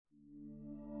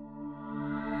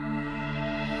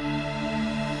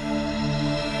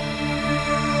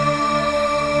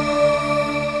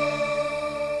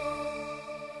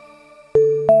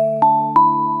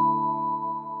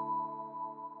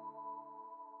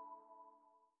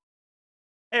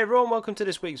Hey everyone, welcome to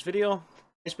this week's video.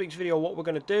 This week's video, what we're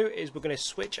going to do is we're going to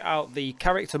switch out the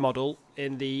character model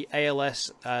in the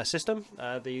ALS system,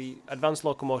 the Advanced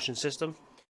Locomotion system.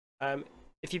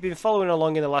 If you've been following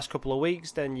along in the last couple of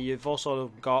weeks, then you've also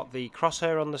got the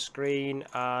crosshair on the screen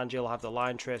and you'll have the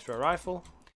line trace for a rifle.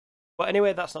 But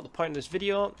anyway, that's not the point of this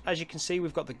video. As you can see,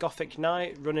 we've got the Gothic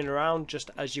Knight running around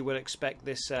just as you would expect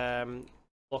this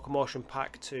Locomotion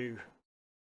pack to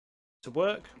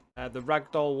work. The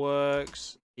ragdoll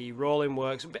works, the rolling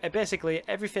works, basically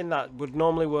everything that would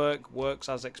normally works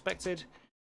as expected,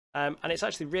 and it's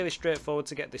actually really straightforward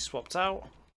to get this swapped out.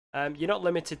 You're not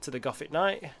limited to the Gothic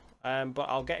Knight, but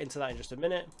I'll get into that in just a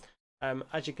minute.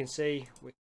 As you can see,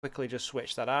 we quickly just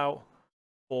switch that out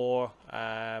for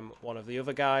one of the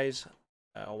other guys,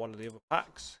 or one of the other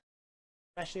packs.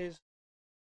 Meshes,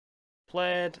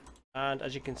 played, and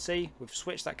as you can see, we've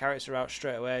switched that character out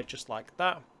straight away, just like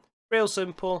that. Real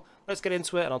simple. Let's get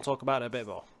into it and I'll talk about it a bit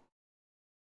more.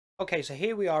 Okay, so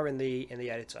here we are in the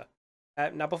editor.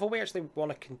 Now before we actually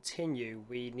want to continue,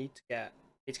 we need to get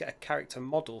a character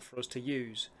model for us to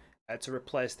use to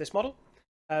replace this model.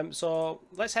 So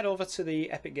let's head over to the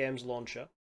Epic Games launcher,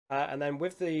 and then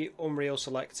with the Unreal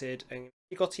selected, and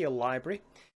you go to your library.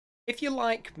 If you're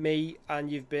like me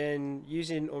and you've been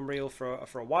using Unreal for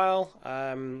a while,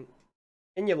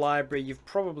 in your library you've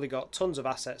probably got tons of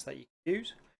assets that you can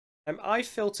use. I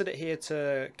filtered it here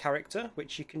to character,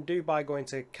 which you can do by going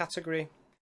to category.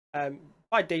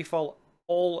 By default,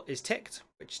 all is ticked,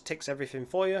 which ticks everything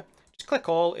for you. Just click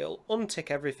all, it'll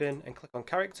untick everything and click on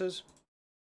characters.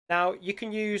 Now you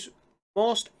can use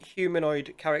most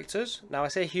humanoid characters. Now I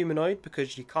say humanoid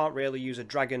because you can't really use a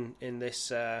dragon in this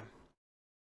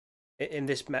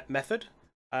method.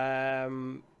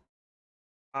 And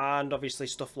obviously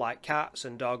stuff like cats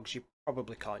and dogs you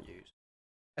probably can't use.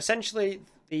 Essentially,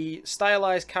 the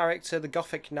stylized character, the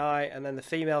Gothic Knight, and then the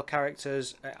female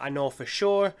characters, I know for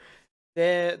sure,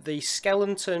 the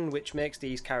skeleton which makes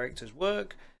these characters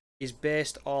work is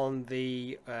based on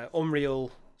the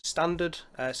Unreal standard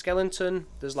skeleton.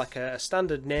 There's like a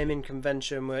standard naming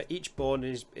convention where each bone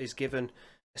is given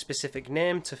a specific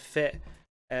name to fit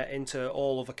into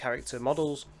all of the character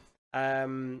models.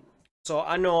 So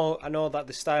I know that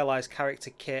the stylized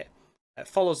character kit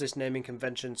follows this naming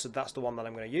convention, so that's the one that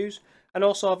I'm going to use. And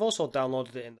also I've also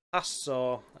downloaded it in the past,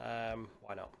 so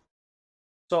why not?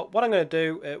 So what I'm going to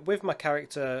do with my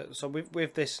character, so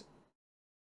with this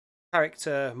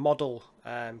character model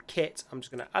kit, I'm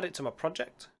just going to add it to my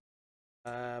project,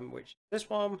 which is this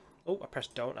one. Oh, I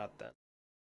pressed don't add then.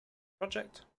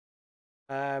 Project.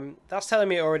 That's telling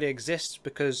me it already exists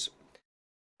because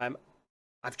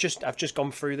I've just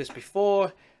gone through this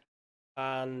before,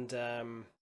 and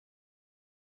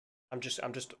I'm just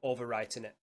overwriting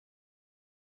it.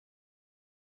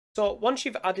 So once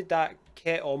you've added that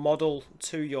kit or model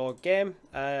to your game,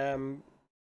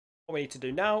 what we need to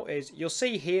do now is, you'll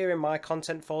see here in my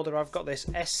content folder I've got this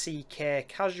SCK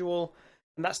Casual,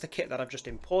 and that's the kit that I've just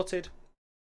imported.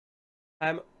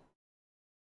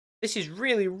 This is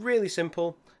really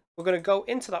simple. We're going to go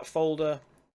into that folder,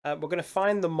 we're going to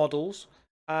find the models.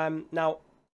 Now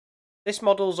this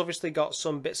model's obviously got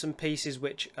some bits and pieces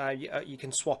which you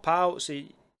can swap out, so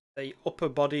the upper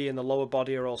body and the lower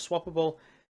body are all swappable.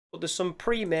 But there's some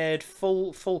pre-made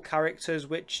full characters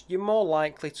which you're more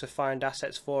likely to find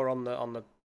assets for on the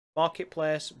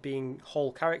marketplace, being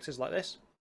whole characters like this.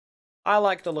 I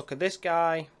like the look of this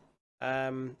guy.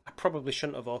 I probably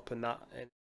shouldn't have opened that in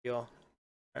your...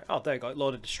 Oh, there you go, it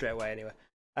loaded straight away anyway.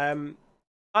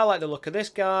 I like the look of this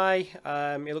guy.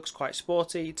 He looks quite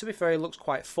sporty. To be fair, he looks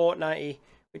quite Fortnite-y,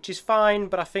 which is fine,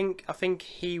 but I think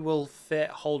he will fit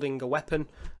holding a weapon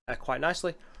quite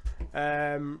nicely.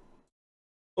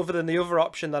 Other than the other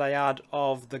option that I had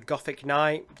of the Gothic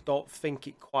Knight, don't think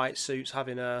it quite suits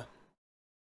having an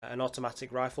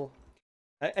automatic rifle.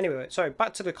 Anyway, sorry,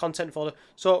 back to the content folder.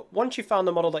 So once you've found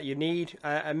the model that you need,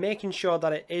 and making sure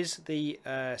that it is the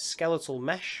skeletal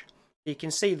mesh, you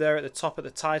can see there at the top of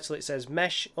the title it says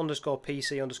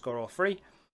mesh_PC_03,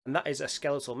 and that is a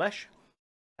skeletal mesh.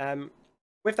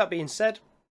 With that being said,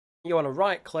 you want to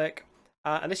right click,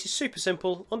 and this is super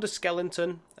simple. Under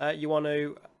skeleton, you want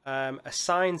to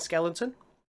assign skeleton,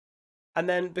 and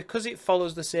then because it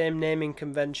follows the same naming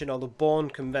convention or the bone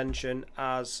convention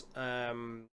as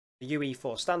the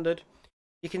UE4 standard,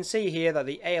 you can see here that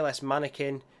the ALS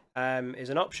mannequin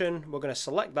is an option. We're going to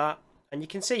select that, and you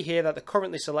can see here that the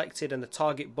currently selected and the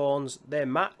target bones, they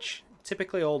match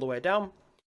typically all the way down.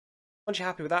 Once you're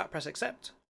happy with that, press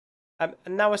accept. And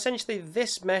now essentially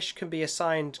this mesh can be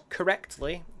assigned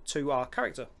correctly to our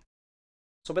character.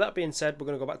 So with that being said, we're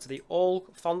going to go back to the all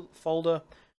folder,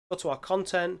 go to our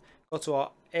content, go to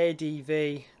our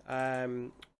ADV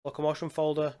Locomotion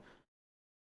folder,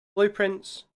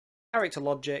 blueprints, character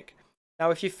logic.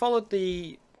 Now if you followed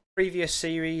the previous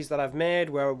series that I've made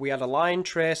where we had a line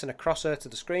trace and a crosser to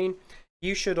the screen,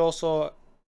 you should also,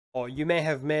 or you may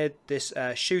have made this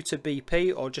shooter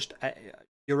BP or just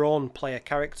your own player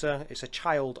character. It's a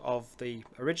child of the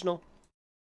original.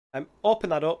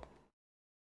 Open that up,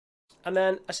 and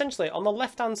then essentially on the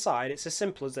left hand side it's as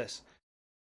simple as this.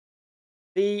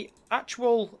 The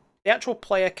actual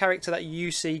player character that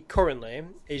you see currently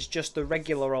is just the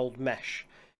regular old mesh.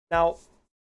 Now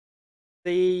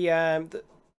the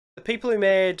people who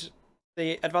made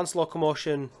the Advanced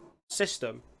Locomotion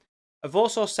system have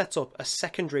also set up a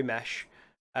secondary mesh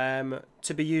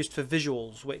to be used for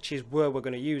visuals, which is where we're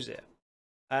going to use it.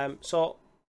 So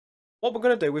what we're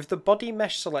going to do with the body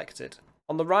mesh selected,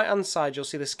 on the right hand side you'll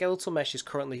see the skeletal mesh is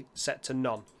currently set to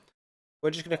none.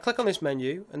 We're just going to click on this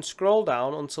menu and scroll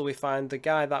down until we find the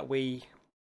guy that we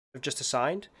have just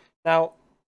assigned. Now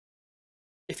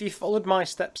if you followed my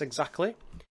steps exactly,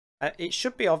 it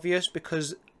should be obvious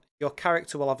because your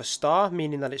character will have a star,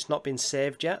 meaning that it's not been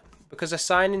saved yet. Because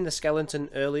assigning the skeleton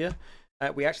earlier,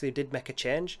 we actually did make a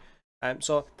change.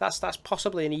 So that's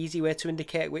possibly an easy way to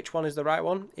indicate which one is the right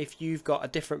one. If you've got a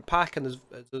different pack and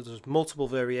there's multiple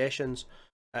variations,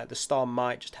 the star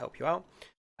might just help you out.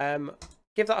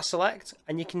 Give that a select,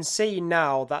 and you can see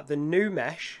now that the new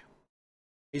mesh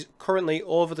is currently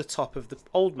over the top of the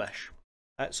old mesh.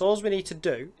 So all we need to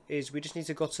do is we just need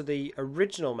to go to the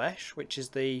original mesh, which is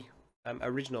the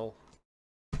original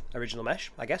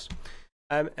mesh, I guess.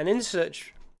 And in the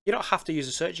search, you don't have to use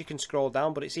a search, you can scroll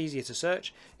down, but it's easier to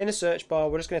search. In the search bar,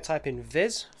 we're just going to type in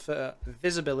viz for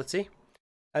visibility,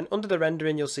 and under the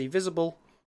rendering you'll see visible.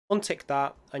 Untick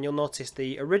that and you'll notice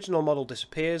the original model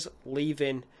disappears,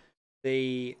 leaving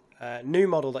the new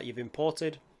model that you've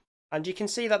imported. And you can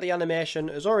see that the animation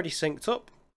has already synced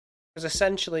up, because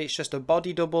essentially it's just a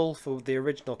body double for the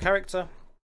original character.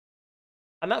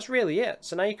 And that's really it.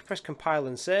 So now you can press compile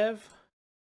and save.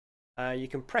 You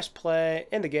can press play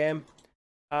in the game,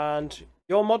 and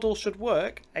your model should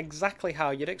work exactly how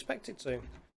you'd expect it to.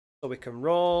 So we can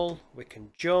roll, we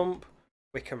can jump,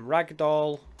 we can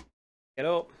ragdoll, get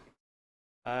up,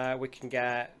 we can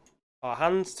get our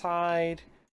hands tied,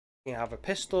 we can have a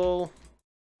pistol.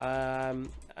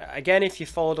 Again, if you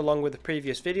followed along with the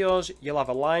previous videos, you'll have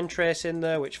a line trace in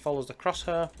there which follows the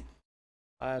crosshair,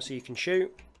 so you can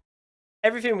shoot.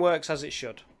 Everything works as it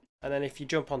should. And then if you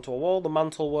jump onto a wall, the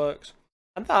mantle works.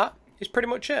 And that is pretty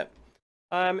much it.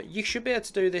 You should be able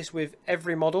to do this with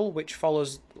every model which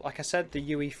follows, like I said, the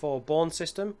UE4 bone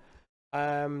system.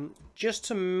 Just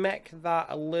to make that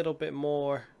a little bit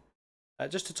more,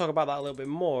 just to talk about that a little bit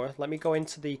more, let me go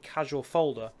into the casual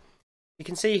folder. You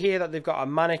can see here that they've got a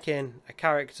mannequin, a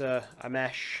character, a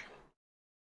mesh,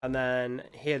 and then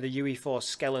here the UE4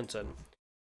 skeleton.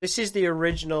 This is the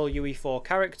original UE4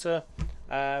 character.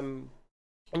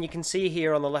 And you can see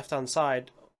here on the left hand side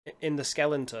in the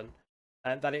skeleton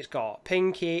that it's got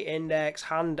pinky, index,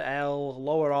 hand L,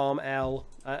 lower arm L,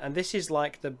 and this is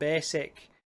like the basic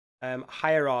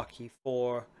hierarchy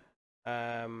for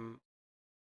the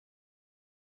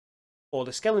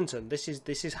skeleton. This is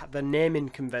the naming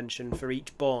convention for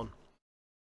each bone.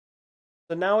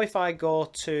 So now if I go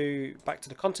back to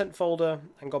the content folder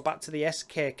and go back to the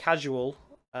SK casual,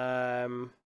 and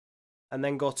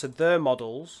then go to their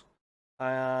models,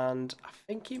 and I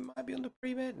think it might be under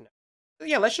pre-made. No.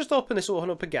 Yeah, let's just open this one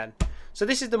up again. So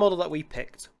this is the model that we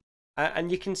picked,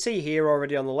 and you can see here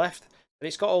already on the left that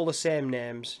it's got all the same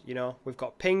names. You know, we've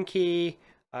got pinky,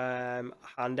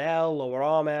 hand L, lower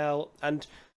arm L, and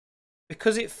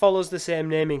because it follows the same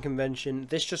naming convention,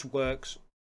 this just works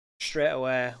straight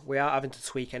away without having to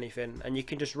tweak anything, and you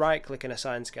can just right click and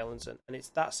assign skeleton, and it's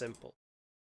that simple.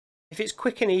 If it's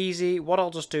quick and easy, what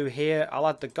I'll just do here, I'll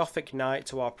add the Gothic Knight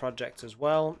to our project as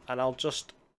well, and I'll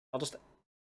just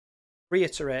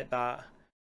reiterate that.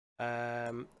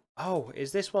 Oh,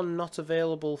 is this one not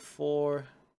available for?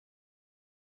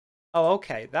 Oh,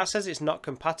 okay. That says it's not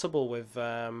compatible with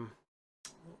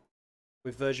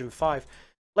version 5.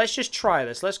 Let's just try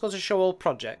this. Let's go to show all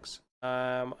projects,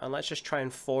 and let's just try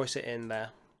and force it in there.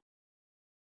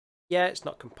 Yeah, it's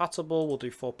not compatible. We'll do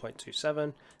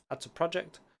 4.27. Add to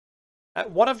project.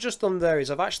 What I've just done there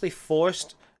is I've actually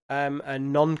forced a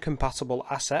non-compatible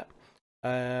asset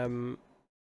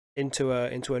into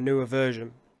a newer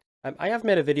version. I have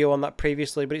made a video on that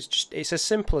previously, but it's as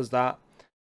simple as that.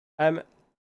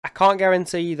 I can't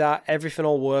guarantee that everything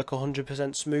will work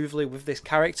 100% smoothly with this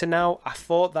character now. I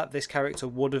thought that this character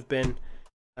would have been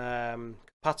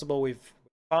compatible with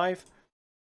 5.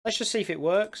 Let's just see if it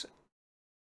works.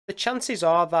 The chances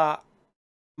are that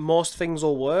most things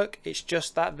will work. It's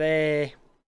just that they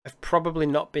have probably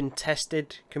not been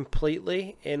tested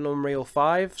completely in Unreal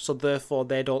 5, so therefore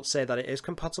they don't say that it is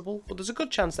compatible, but there's a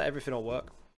good chance that everything will work.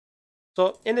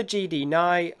 So in the GD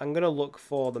night, I'm going to look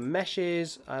for the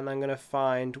meshes, and I'm going to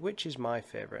find which is my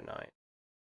favourite night.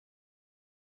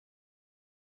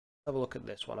 Have a look at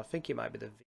this one. I think it might be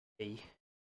the V.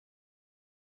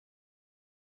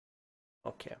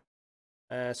 Okay.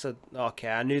 Okay,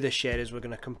 I knew the shaders were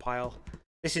going to compile.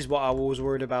 This is what I was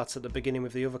worried about at the beginning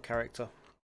with the other character.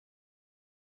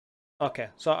 Okay,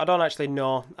 so I don't actually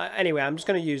know. Anyway, I'm just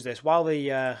going to use this while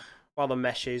the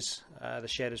meshes, the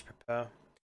shaders prepare.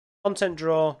 Content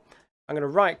draw. I'm going to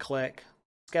right click,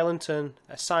 skeleton,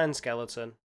 assign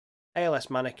skeleton, ALS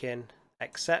mannequin,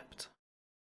 accept.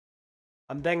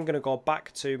 I'm then going to go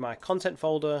back to my content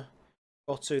folder,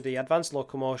 go to the advanced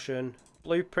locomotion,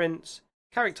 blueprints,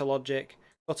 character logic,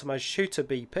 go to my shooter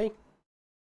BP,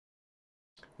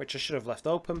 which I should have left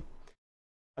open.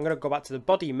 I'm going to go back to the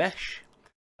body mesh.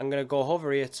 I'm going to go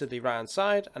over here to the right hand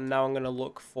side, and now I'm going to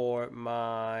look for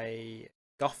my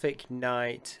Gothic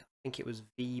Knight. I think it was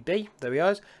VB. There we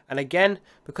are. And again,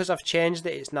 because I've changed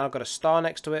it, it's now got a star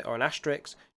next to it, or an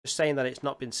asterisk, just saying that it's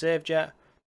not been saved yet.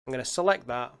 I'm going to select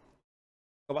that,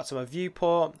 go back to my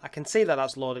viewport. I can see that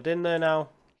that's loaded in there now.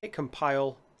 Hit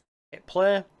compile, hit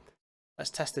play. Let's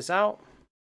test this out.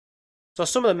 So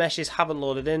some of the meshes haven't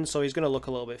loaded in, so he's going to look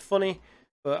a little bit funny.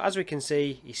 But as we can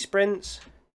see, he sprints,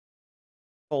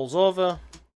 falls over. A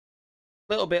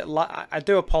little bit, I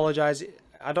do apologise.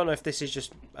 I don't know if this is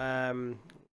just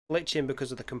glitching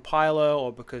because of the compiler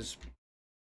or because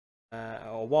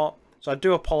or what. So I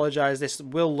do apologise. This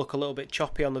will look a little bit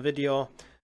choppy on the video,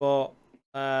 but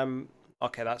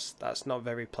okay, that's not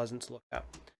very pleasant to look at.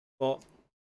 But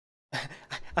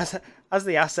as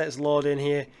the assets load in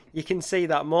here, you can see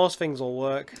that most things will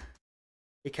work.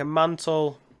 You can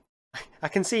mantle. I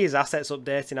can see his assets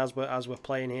updating as we're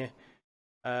playing here.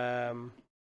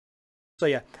 So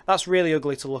yeah, that's really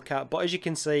ugly to look at. But as you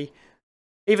can see,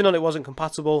 even though it wasn't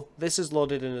compatible, this is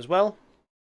loaded in as well.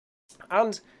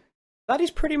 And that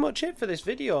is pretty much it for this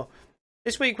video.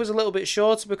 This week was a little bit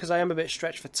shorter because I am a bit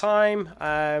stretched for time.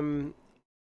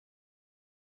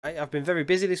 I've been very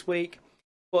busy this week.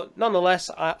 But nonetheless,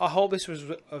 I hope this was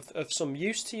of some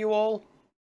use to you all.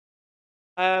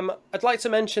 I'd like to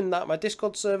mention that my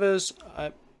Discord servers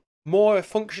are more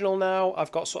functional now.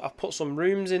 I've put some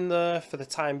rooms in there for the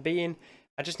time being.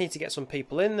 I just need to get some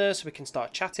people in there so we can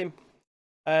start chatting.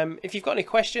 If you've got any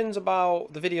questions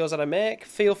about the videos that I make,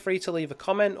 feel free to leave a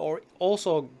comment, or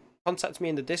also contact me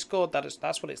in the Discord.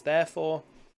 That's what it's there for.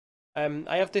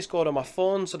 I have Discord on my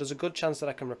phone, so there's a good chance that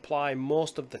I can reply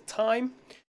most of the time.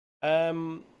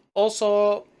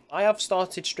 Also, I have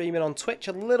started streaming on Twitch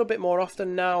a little bit more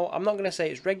often now. I'm not going to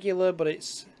say it's regular, but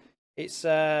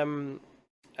I'm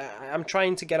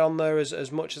trying to get on there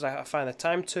as much as I find the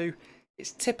time to.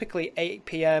 It's typically 8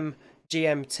 PM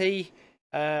GMT,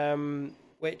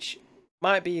 which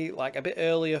might be like a bit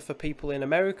earlier for people in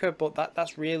America, but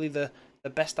that's really the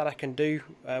best that I can do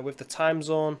with the time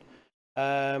zone,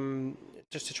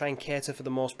 just to try and cater for the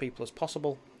most people as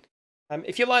possible.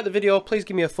 If you like the video, please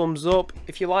give me a thumbs up.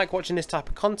 If you like watching this type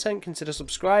of content, consider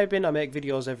subscribing. I make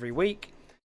videos every week.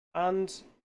 And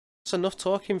that's enough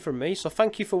talking from me. So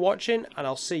thank you for watching, and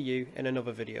I'll see you in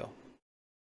another video.